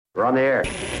We're on the air.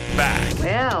 Back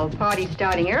Well, party's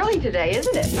starting early today,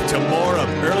 isn't it? to more of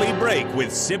Early Break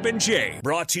with Sip and Jay,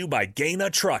 brought to you by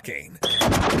Gaina Trucking.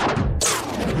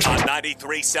 On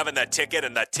 93.7 The Ticket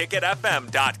and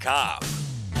theticketfm.com.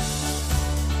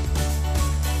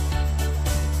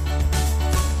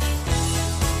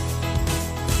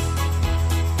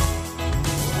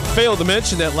 Failed to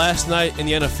mention that last night in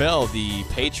the NFL, the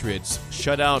Patriots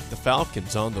shut out the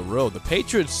Falcons on the road. The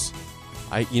Patriots,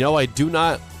 I do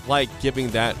not like giving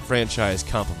that franchise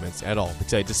compliments at all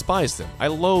because I despise them. I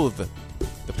loathe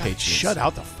the Patriots. Shut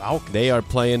out the Falcons. They are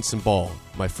playing some ball,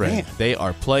 my friend. Man. They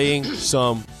are playing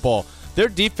some ball. Their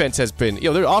defense has been,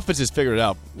 their offense has figured it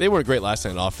out. They weren't great last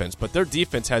night on offense, but their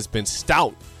defense has been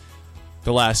stout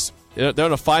the last. They're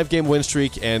on a 5-game win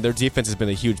streak, and their defense has been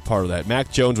a huge part of that.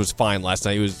 Mac Jones was fine last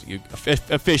night. He was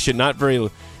efficient, not very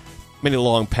many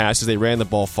long passes. They ran the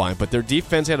ball fine, but their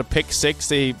defense had a pick six.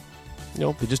 They're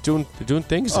just doing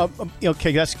things.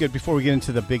 Okay, that's good. Before we get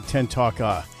into the Big Ten talk,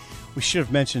 we should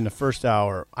have mentioned in the first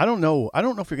hour. I don't know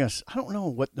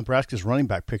what Nebraska's running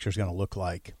back picture is going to look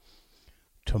like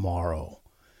tomorrow.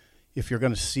 If you're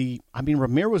going to see,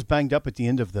 Ramir was banged up at the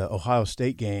end of the Ohio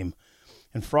State game.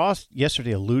 And Frost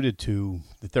yesterday alluded to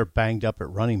that they're banged up at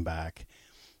running back.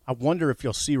 I wonder if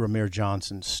you'll see Ramir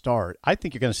Johnson start. I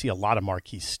think you're going to see a lot of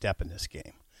Marquise Step in this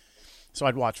game. So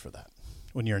I'd watch for that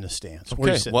when you're in the stands.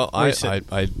 Okay, well, I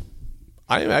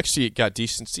actually got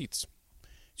decent seats.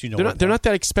 They're not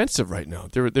that expensive right now.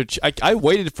 I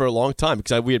waited for a long time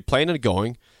because we had planned on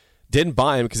going, didn't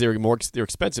buy them because they're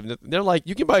expensive. They're like,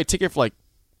 you can buy a ticket for like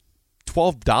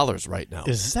 $12 right now.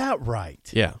 Is that right?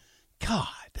 Yeah. God.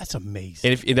 That's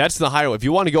amazing. And that's the higher. If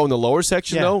you want to go in the lower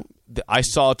section, though, I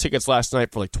saw tickets last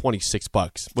night for like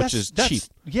 $26, which is cheap.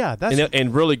 Yeah,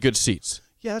 and really good seats.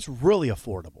 Yeah, that's really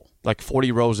affordable. Like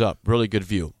 40 rows up, really good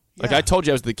view. Yeah. Like I told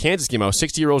you, I was at the Kansas game. I was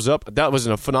 60 rows up. That was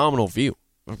a phenomenal view,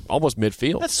 almost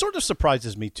midfield. That sort of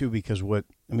surprises me too, because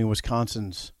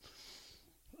Wisconsin's,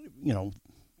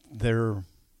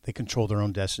 they control their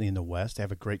own destiny in the West. They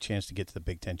have a great chance to get to the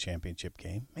Big Ten championship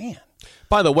game. Man.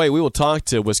 By the way, we will talk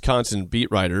to Wisconsin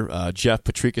beat writer Jeff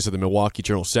Patrikas of the Milwaukee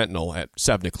Journal-Sentinel at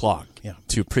 7 o'clock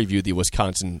to preview the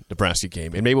Wisconsin-Nebraska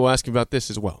game. And maybe we'll ask him about this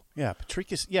as well. Yeah,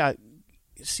 Patrikas,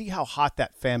 see how hot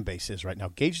that fan base is right now.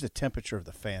 Gauge the temperature of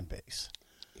the fan base.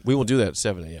 We will do that at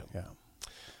 7 a.m.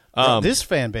 Yeah. This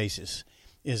fan base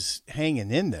is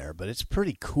hanging in there, but it's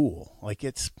pretty cool. Like,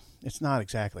 it's not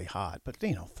exactly hot, but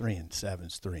 3-7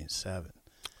 is 3-7.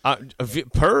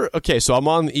 So I'm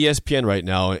on ESPN right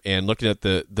now and looking at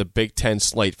the Big Ten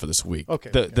slate for this week. Okay.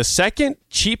 The second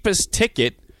cheapest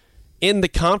ticket in the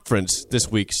conference this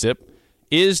week, Sip,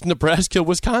 is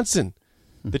Nebraska-Wisconsin.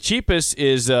 The cheapest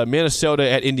is Minnesota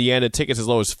at Indiana. Tickets as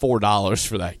low as $4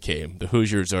 for that game. The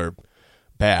Hoosiers are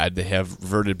bad. They have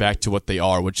reverted back to what they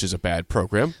are, which is a bad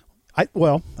program.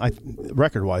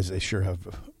 Record-wise, they sure have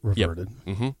reverted.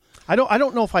 Yep. Mm-hmm. I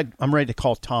don't know if I'm ready to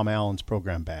call Tom Allen's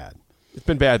program bad. It's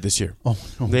been bad this year.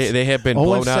 They have been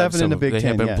blown out. In the Big Ten, they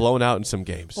have been blown out in some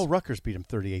games. Well, Rutgers beat them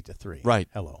 38-3. Right.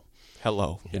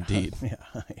 Hello, indeed.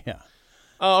 Yeah.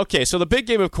 Okay, so the big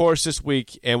game, of course, this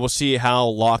week, and we'll see how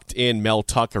locked in Mel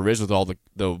Tucker is with all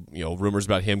the rumors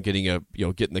about him getting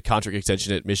the contract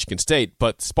extension at Michigan State.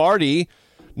 But Sparty,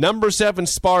 number 7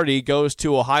 Sparty, goes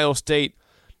to Ohio State.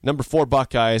 Number 4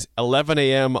 Buckeyes, 11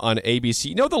 a.m. on ABC.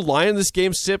 You know the line in this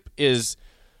game, Sip, is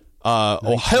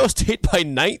Ohio State by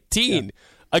 19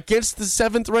 against the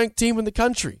 7th-ranked team in the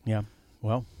country. Yeah,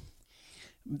 well,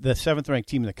 the 7th-ranked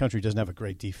team in the country doesn't have a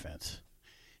great defense,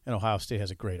 and Ohio State has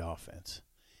a great offense.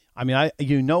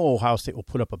 Ohio State will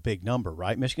put up a big number,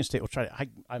 right? Michigan State will try to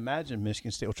 – I imagine Michigan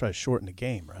State will try to shorten the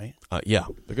game, right? Yeah,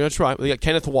 they're going to try. They got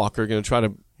Kenneth Walker going to try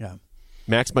to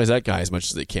maximize that guy as much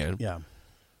as they can. Yeah.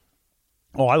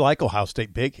 Oh, I like Ohio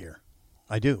State big here.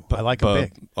 I do. I like a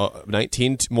big.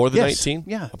 19, more than 19?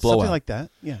 Yeah, a blowout. Something like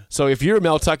that. Yeah. So if you're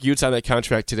Mel Tucker, you'd sign that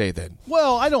contract today then.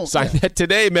 Well, I don't. Sign that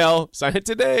today, Mel. Sign it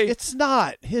today. It's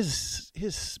not. His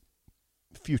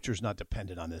future's not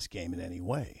dependent on this game in any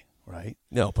way, right?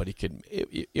 No, but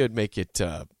it would make it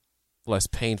less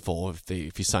painful if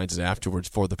he signs it afterwards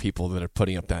for the people that are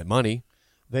putting up that money.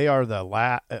 They are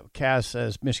Kaz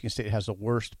says Michigan State has the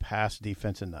worst pass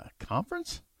defense in the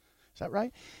conference. Is that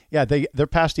right? Yeah, their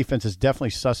pass defense is definitely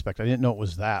suspect. I didn't know it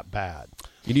was that bad.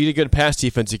 You need a good pass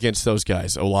defense against those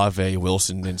guys, Olave,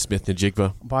 Wilson, and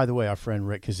Smith-Njigba. By the way, our friend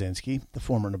Rick Kaczynski, the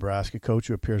former Nebraska coach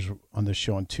who appears on this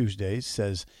show on Tuesdays,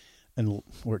 says, and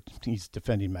he's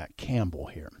defending Matt Campbell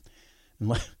here,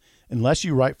 unless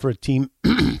you write for a team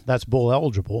that's bowl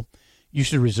eligible, you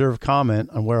should reserve comment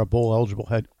on what a bowl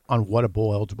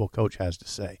eligible coach has to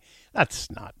say.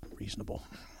 That's not reasonable.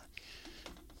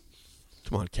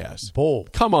 Come on, Kaz. Bowl.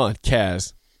 Come on,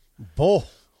 Kaz. Bowl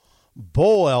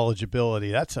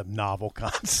eligibility. That's a novel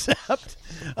concept.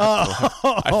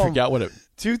 I forgot what it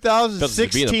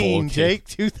 2016, Jake.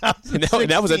 2016.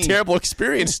 And that was a terrible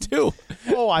experience, too.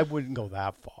 Oh, I wouldn't go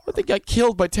that far. But they got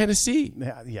killed by Tennessee.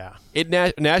 Yeah.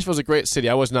 Nashville's a great city.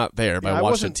 I was not there, but I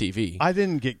watched on TV. I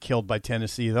didn't get killed by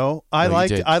Tennessee, though. I you like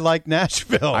did.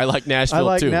 Nashville. I like Nashville, too. I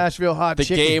like Nashville hot The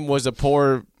chicken. game was a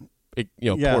poor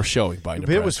showing by Nebraska.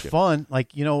 But it was fun.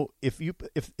 Like,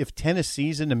 if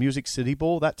Tennessee's in the Music City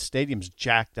Bowl, that stadium's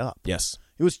jacked up. Yes.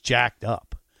 It was jacked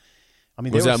up. I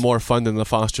mean, was that more fun than the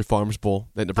Foster Farms Bowl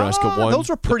that Nebraska won? Those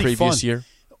were pretty the previous fun. year?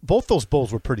 Both those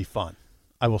bowls were pretty fun.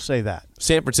 I will say that.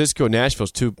 San Francisco and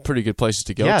Nashville's two pretty good places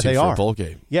to go to they for are. a bowl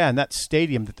game. Yeah, and that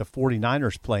stadium that the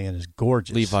 49ers play in is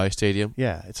gorgeous. Levi Stadium.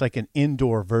 Yeah, it's like an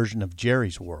indoor version of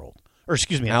Jerry's World. Or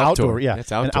excuse me, an Outdoor. outdoor. Yeah,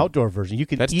 That's outdoor. An outdoor version. You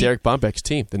could That's eat, Derek Bombeck's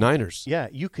team, the Niners. Yeah,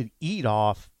 you could eat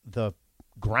off the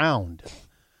ground.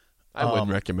 I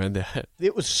wouldn't recommend that.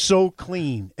 It was so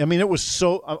clean. I mean, it was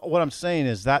so. What I'm saying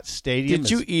is that stadium. Did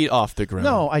you eat off the ground?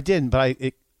 No, I didn't. But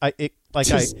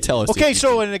Tell us. Okay,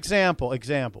 so an example,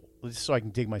 so I can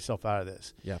dig myself out of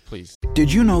this. Yeah, please.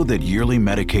 Did you know that yearly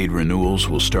Medicaid renewals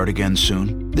will start again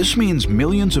soon? This means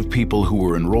millions of people who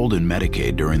were enrolled in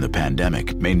Medicaid during the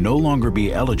pandemic may no longer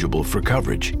be eligible for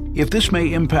coverage. If this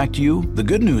may impact you, the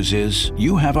good news is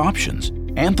you have options.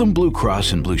 Anthem Blue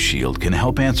Cross and Blue Shield can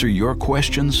help answer your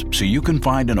questions so you can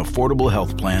find an affordable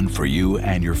health plan for you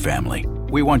and your family.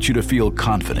 We want you to feel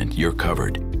confident you're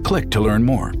covered. Click to learn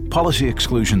more. Policy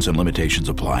exclusions and limitations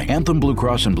apply. Anthem Blue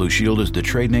Cross and Blue Shield is the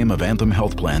trade name of Anthem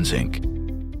Health Plans, Inc.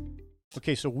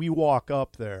 Okay, so we walk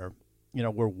up there.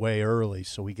 We're way early,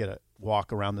 so we get to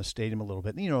walk around the stadium a little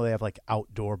bit. They have like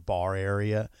outdoor bar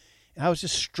area. And I was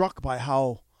just struck by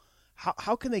how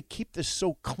can they keep this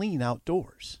so clean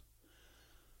outdoors?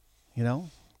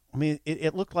 I mean,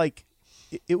 it looked like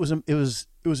it was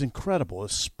incredible. It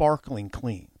was sparkling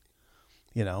clean.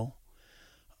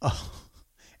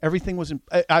 Everything was.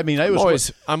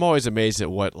 I'm always amazed at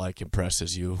what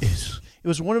impresses you. It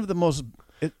was one of the most.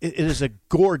 It is a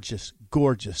gorgeous,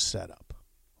 gorgeous setup.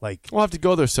 We'll have to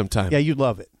go there sometime. Yeah, you'd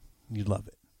love it. You'd love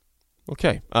it.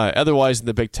 Okay. Otherwise, in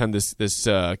the Big Ten this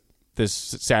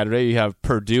Saturday, you have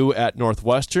Purdue at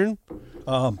Northwestern.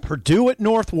 Purdue at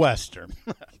Northwestern.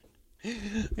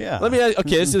 Yeah. Let me ask,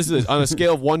 okay, this is on a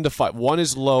scale of 1 to 5. 1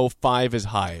 is low, 5 is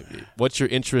high. What's your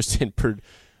interest in Purdue?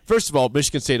 First of all,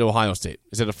 Michigan State, Ohio State.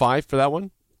 Is it a 5 for that one?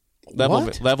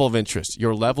 Level of interest.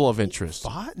 Your level of interest.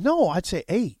 5? No, I'd say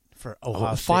 8 for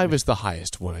Ohio State. 5 is the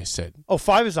highest one, I said. Oh,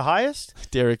 5 is the highest?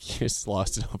 Derek just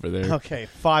lost it over there. Okay,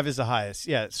 5 is the highest.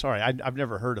 Yeah, sorry, I've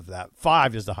never heard of that.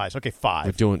 5 is the highest. Okay, 5.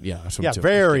 We're doing, yeah.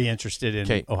 Very interested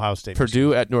in Ohio State.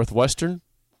 Purdue at Northwestern?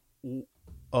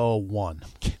 1.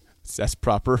 That's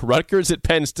proper. Rutgers at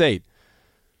Penn State.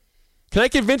 Can I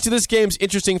convince you this game's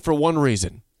interesting for one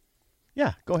reason?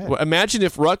 Yeah, go ahead. Well, imagine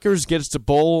if Rutgers gets to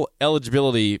bowl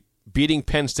eligibility beating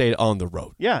Penn State on the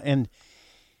road. Yeah, and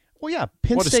what a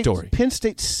story. Penn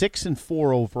State's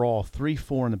 6-4 overall,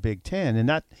 3-4 in the Big Ten,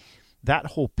 and that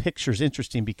whole picture is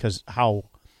interesting because how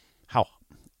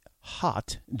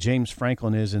hot James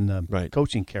Franklin is in the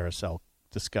coaching carousel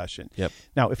discussion. Yep.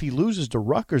 Now, if he loses to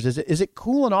Rutgers, is it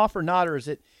cooling off or not,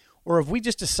 or have we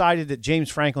just decided that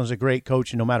James Franklin is a great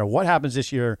coach and no matter what happens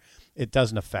this year, it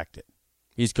doesn't affect it?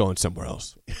 He's going somewhere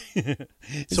else.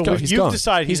 You've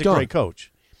decided he's a great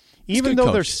coach. Even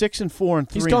though they're 6-4 and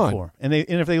 3-4, and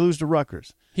if they lose to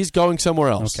Rutgers, he's going somewhere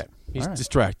else. Okay, he's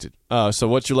distracted. So,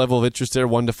 what's your level of interest there?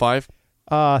 1 to 5?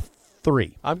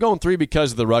 3. I'm going 3 because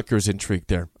of the Rutgers intrigue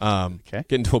there. Okay,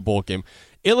 getting to a bowl game.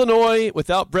 Illinois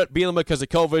without Brett Bielema because of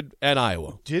COVID, and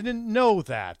Iowa. Didn't know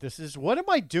that. What am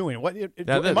I doing? Am I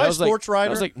a sports writer?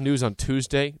 That was like news on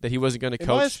Tuesday that he wasn't going to coach.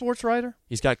 Am I a sports writer?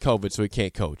 He's got COVID, so he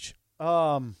can't coach.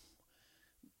 The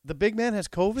big man has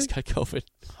COVID? He's got COVID.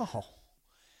 Oh.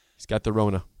 He's got the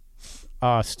Rona.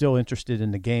 Still interested in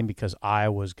the game because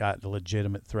Iowa's got a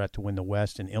legitimate threat to win the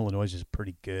West, and Illinois is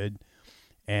pretty good.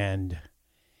 And,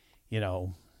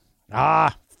 4.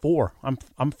 I'm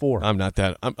 4. I'm not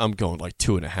that. I'm going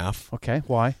 2.5. Okay,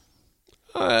 why?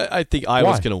 I think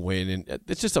Iowa's going to win, and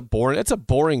it's just a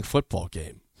boring football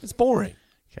game. It's boring.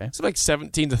 Okay, it's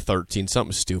 17-13,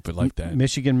 something stupid like that.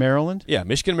 Michigan, Maryland. Yeah,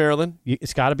 Michigan, Maryland.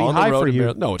 It's got to be high for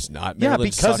you. No, it's not.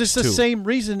 Maryland because it's the same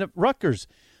reason that Rutgers.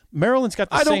 Maryland's got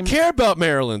the same. I don't care about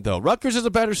Maryland though. Rutgers is a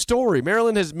better story.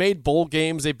 Maryland has made bowl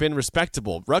games. They've been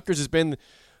respectable. Rutgers has been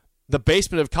the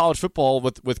basement of college football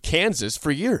with Kansas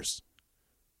for years.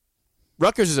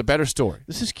 Rutgers is a better story.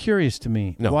 This is curious to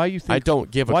me. No, why you think I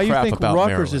don't give a why crap you think about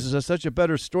Rutgers Maryland. is such a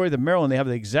better story than Maryland? They have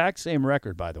the exact same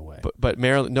record, by the way. But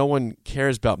Maryland, no one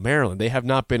cares about Maryland. They have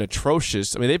not been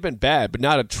atrocious. I mean, they've been bad, but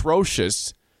not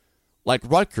atrocious like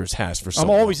Rutgers has for so I'm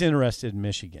long. always interested in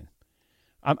Michigan.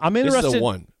 I'm interested. This is a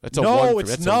 1. That's a no, 1 for, it's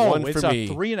that's no. a 1 it's for a me.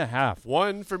 3.5.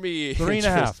 1 for me.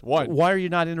 3.5. 1. Why are you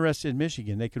not interested in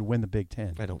Michigan? They could win the Big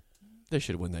Ten. I don't. They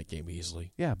should win that game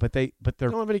easily. Yeah, but they're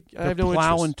I have no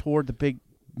plowing interest. toward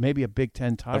maybe a Big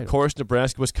Ten title. Of course,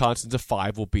 Nebraska, Wisconsin's a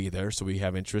 5 will be there, so we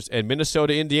have interest. And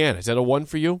Minnesota, Indiana, is that a 1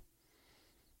 for you?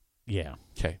 Yeah.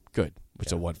 Okay, good.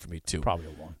 It's a 1 for me too. Probably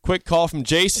a 1. Quick call from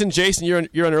Jason. Jason,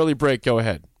 you're on early break. Go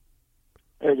ahead.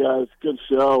 Hey guys, good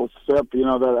show. Sip,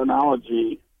 that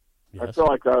analogy. Yes. I feel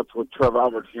like that's what Trev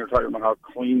Alberts. You're talking about how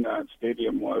clean that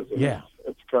stadium was. And Yeah.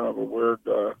 it's kind of a weird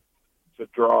to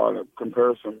draw in a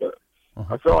comparison, but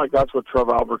I feel like that's what Trev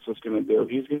Alberts is going to do.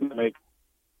 He's going to make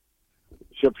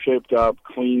ship shaped up,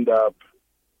 cleaned up.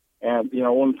 And,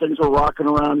 when things were rocking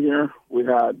around here, we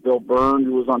had Bill Byrne,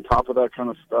 who was on top of that kind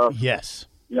of stuff. Yes.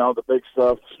 The big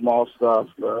stuff, the small stuff,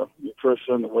 the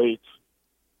nutrition, the weights.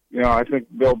 I think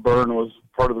Bill Byrne was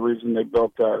part of the reason they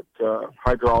built that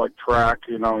hydraulic track,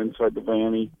 inside the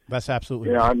Vanny. That's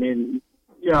absolutely Yeah, right. I mean,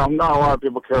 not a lot of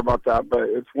people care about that, but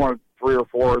it's one of 3 or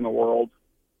 4 in the world.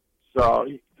 So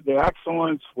the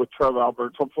excellence with Trev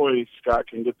Alberts, hopefully Scott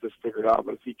can get this figured out,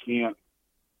 but if he can't,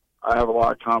 I have a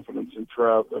lot of confidence in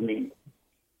Trev. I mean,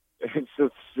 it's the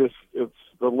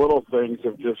little things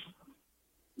have just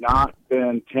not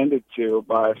been tended to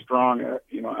by a strong,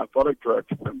 athletic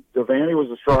director. Devaney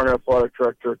was a strong athletic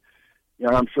director.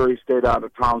 I'm sure he stayed out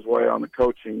of Tom's way on the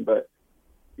coaching, but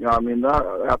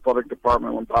that athletic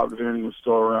department when Bob Devaney was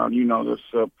still around, this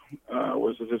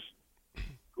was just,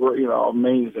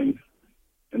 amazing.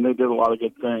 And they did a lot of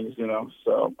good things,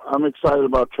 So I'm excited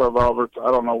about Trev Alberts.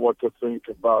 I don't know what to think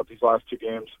about these last 2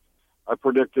 games. I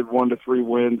predicted 1 to 3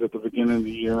 wins at the beginning of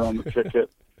the year on the ticket.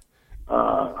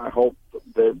 I hope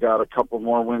they've got a couple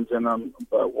more wins in them,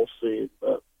 but we'll see.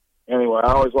 But anyway,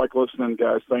 I always like listening,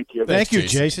 guys. Thank you. Thank you,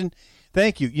 Jason.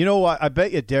 Thank you. You know what? I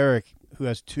bet you Derek, who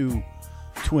has 2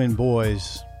 twin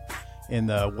boys in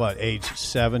the, age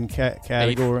 7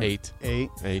 category? 8.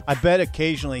 I bet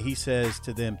occasionally he says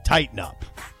to them, tighten up.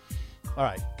 All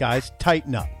right, guys,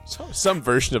 tighten up. Some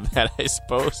version of that, I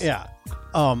suppose. Yeah.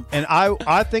 And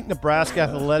I think Nebraska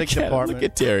athletic department.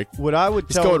 Look at Derek. What I would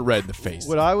He's tell going red in the face.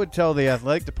 What I would tell the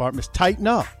athletic department is tighten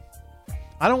up.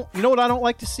 You know what I don't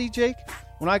like to see, Jake?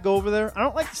 When I go over there, I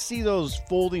don't like to see those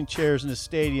folding chairs in the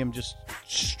stadium just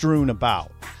strewn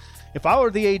about. If I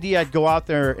were the AD, I'd go out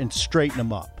there and straighten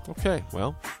them up. Okay,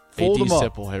 well, Fold AD them up.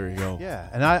 simple. Here we go. Yeah,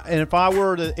 and if I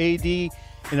were the AD,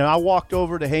 I walked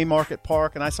over to Haymarket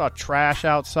Park and I saw trash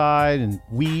outside and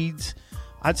weeds,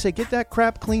 I'd say get that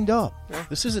crap cleaned up. Yeah.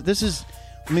 This is.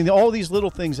 I mean, all these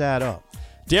little things add up.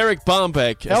 Derek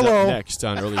Bombeck is Hello. up next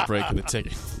on Early Break in the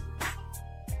Ticket.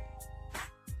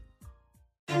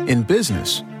 In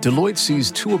business, Deloitte sees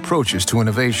 2 approaches to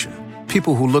innovation.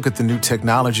 People who look at the new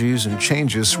technologies and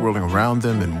changes swirling around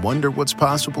them and wonder what's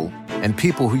possible, and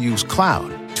people who use cloud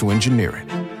to engineer it,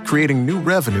 creating new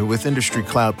revenue with industry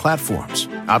cloud platforms,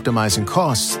 optimizing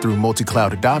costs through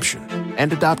multi-cloud adoption,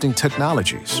 and adopting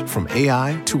technologies from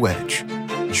AI to edge.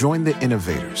 Join the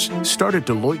innovators. Start at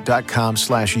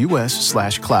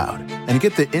Deloitte.com/US/cloud and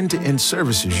get the end-to-end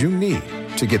services you need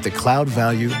to get the cloud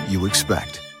value you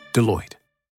expect. Deloitte.